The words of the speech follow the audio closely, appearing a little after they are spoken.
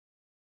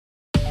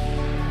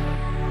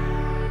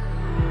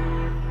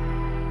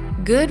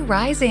Good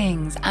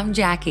risings. I'm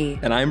Jackie.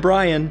 And I'm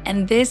Brian.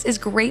 And this is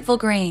Grateful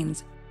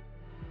Grains.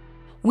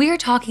 We're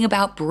talking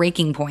about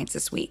breaking points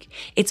this week.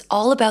 It's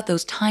all about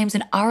those times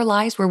in our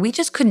lives where we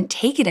just couldn't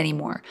take it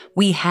anymore.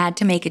 We had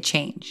to make a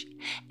change.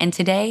 And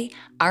today,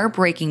 our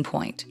breaking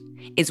point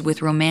is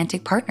with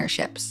romantic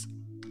partnerships.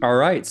 All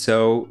right,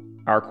 so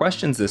our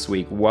questions this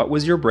week. What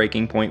was your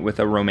breaking point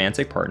with a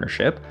romantic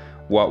partnership?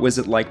 What was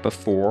it like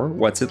before?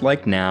 What's it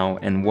like now?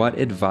 And what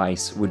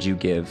advice would you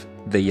give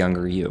the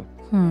younger you?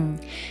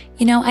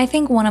 I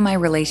think one of my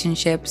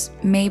relationships,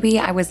 maybe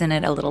I was in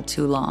it a little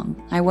too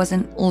long. I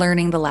wasn't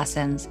learning the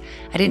lessons.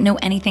 I didn't know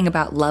anything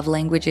about love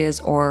languages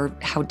or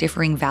how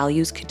differing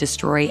values could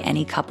destroy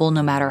any couple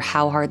no matter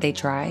how hard they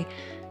try.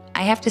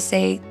 I have to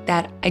say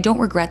that I don't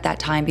regret that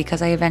time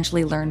because I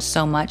eventually learned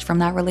so much from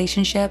that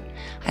relationship.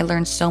 I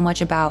learned so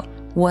much about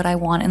what I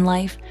want in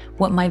life,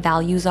 what my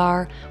values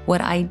are,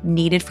 what I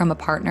needed from a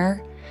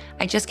partner.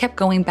 I just kept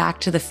going back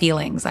to the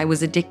feelings. I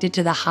was addicted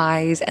to the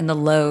highs and the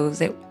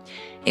lows.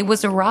 It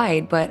was a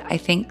ride, but I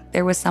think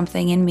there was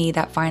something in me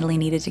that finally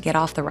needed to get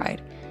off the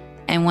ride.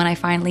 And when I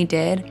finally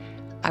did,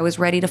 I was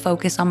ready to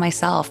focus on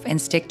myself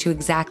and stick to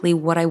exactly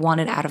what I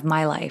wanted out of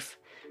my life.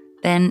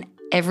 Then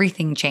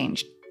everything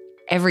changed.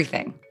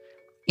 Everything.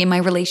 In my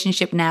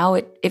relationship now,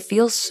 it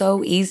feels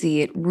so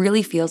easy. It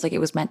really feels like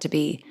it was meant to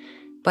be.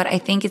 But I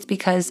think it's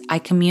because I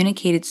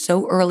communicated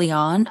so early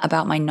on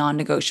about my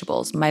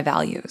non-negotiables, my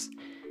values.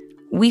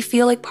 We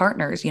feel like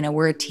partners,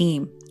 we're a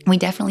team. We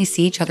definitely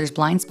see each other's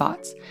blind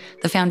spots.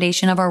 The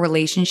foundation of our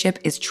relationship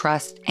is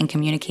trust and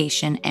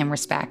communication and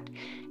respect.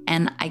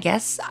 And I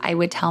guess I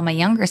would tell my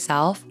younger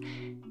self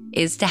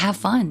is to have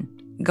fun.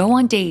 Go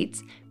on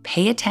dates,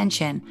 pay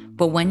attention,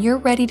 but when you're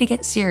ready to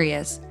get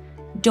serious,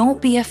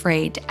 don't be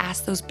afraid to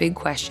ask those big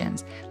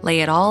questions.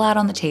 Lay it all out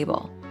on the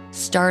table.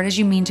 Start as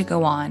you mean to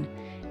go on.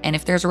 And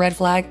if there's a red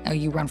flag,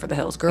 you run for the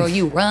hills. Girl,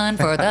 you run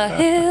for the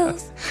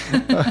hills.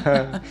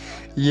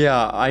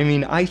 Yeah,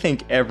 I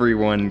think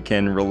everyone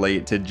can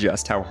relate to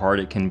just how hard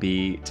it can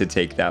be to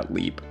take that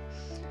leap.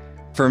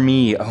 For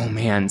me,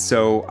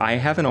 so I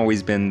haven't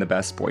always been the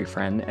best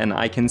boyfriend, and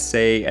I can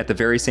say at the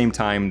very same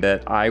time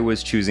that I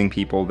was choosing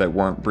people that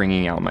weren't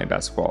bringing out my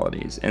best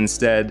qualities.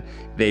 Instead,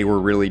 they were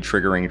really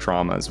triggering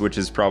traumas, which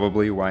is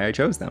probably why I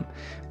chose them.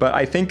 But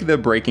I think the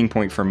breaking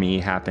point for me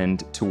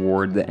happened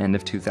toward the end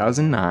of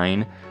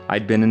 2009.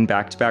 I'd been in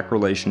back-to-back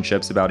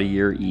relationships about a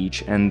year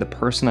each, and the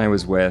person I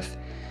was with,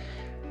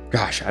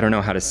 I don't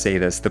know how to say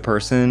this. The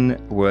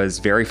person was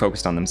very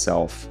focused on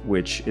themselves,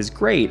 which is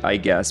great, I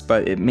guess,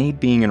 but it made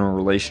being in a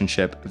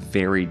relationship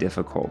very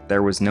difficult.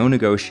 There was no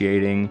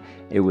negotiating,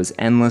 it was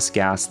endless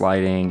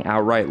gaslighting,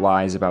 outright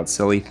lies about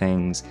silly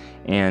things,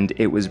 and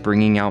it was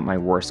bringing out my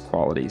worst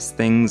qualities,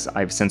 things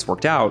I've since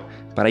worked out,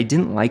 but I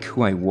didn't like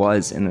who I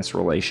was in this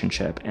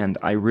relationship, and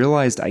I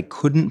realized I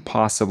couldn't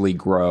possibly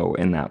grow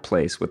in that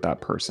place with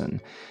that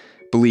person.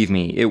 Believe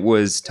me, it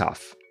was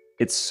tough.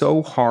 It's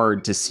so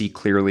hard to see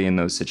clearly in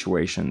those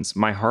situations.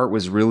 My heart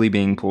was really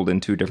being pulled in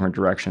two different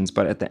directions,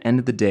 but at the end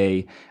of the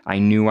day, I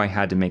knew I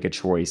had to make a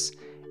choice.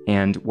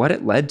 And what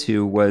it led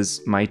to was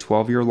my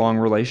 12-year-long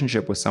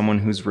relationship with someone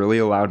who's really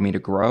allowed me to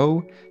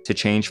grow, to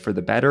change for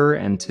the better,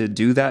 and to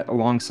do that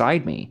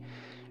alongside me.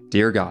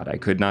 Dear God, I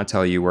could not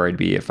tell you where I'd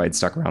be if I'd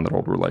stuck around that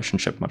old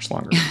relationship much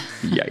longer.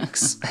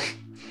 Yikes.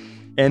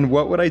 And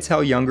what would I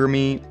tell younger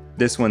me?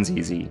 This one's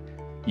easy.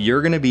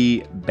 You're going to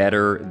be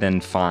better than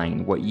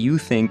fine. What you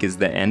think is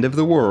the end of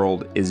the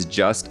world is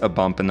just a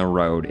bump in the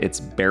road.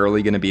 It's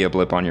barely going to be a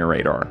blip on your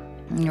radar.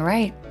 You're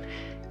right.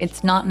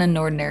 It's not an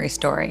ordinary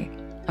story.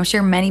 I'm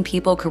sure many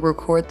people could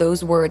record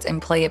those words and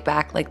play it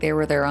back like they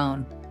were their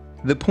own.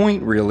 The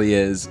point really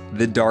is,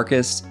 the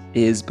darkest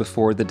is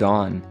before the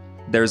dawn.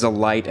 There's a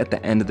light at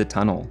the end of the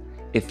tunnel.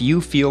 If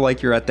you feel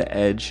like you're at the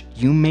edge,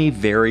 you may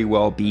very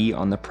well be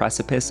on the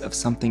precipice of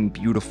something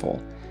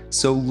beautiful.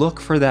 So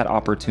look for that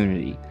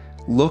opportunity.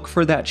 Look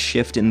for that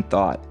shift in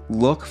thought.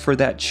 Look for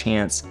that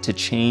chance to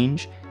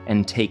change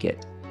and take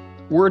it.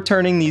 We're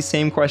turning these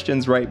same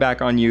questions right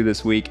back on you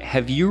this week.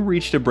 Have you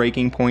reached a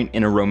breaking point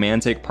in a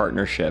romantic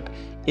partnership?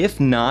 If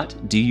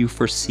not, do you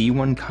foresee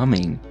one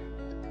coming?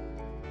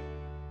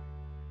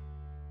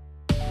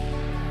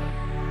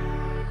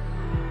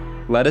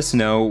 Let us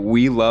know.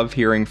 We love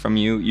hearing from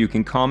you. You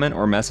can comment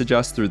or message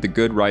us through the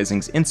Good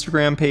Risings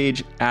Instagram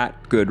page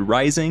at Good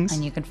Risings.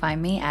 And you can find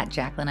me at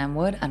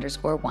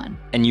JacquelineMWood_1.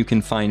 And you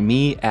can find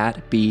me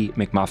at B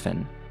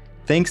McMuffin.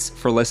 Thanks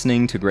for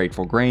listening to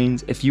Grateful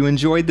Grains. If you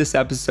enjoyed this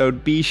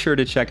episode, be sure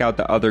to check out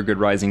the other Good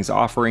Risings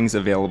offerings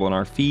available in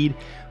our feed.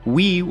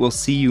 We will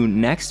see you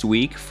next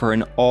week for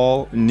an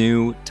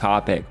all-new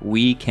topic.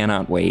 We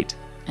cannot wait.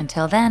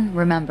 Until then,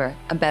 remember,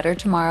 a better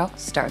tomorrow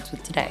starts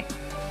with today.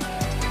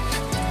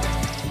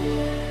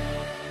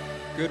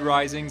 Good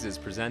Risings is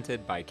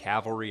presented by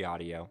Cavalry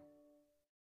Audio.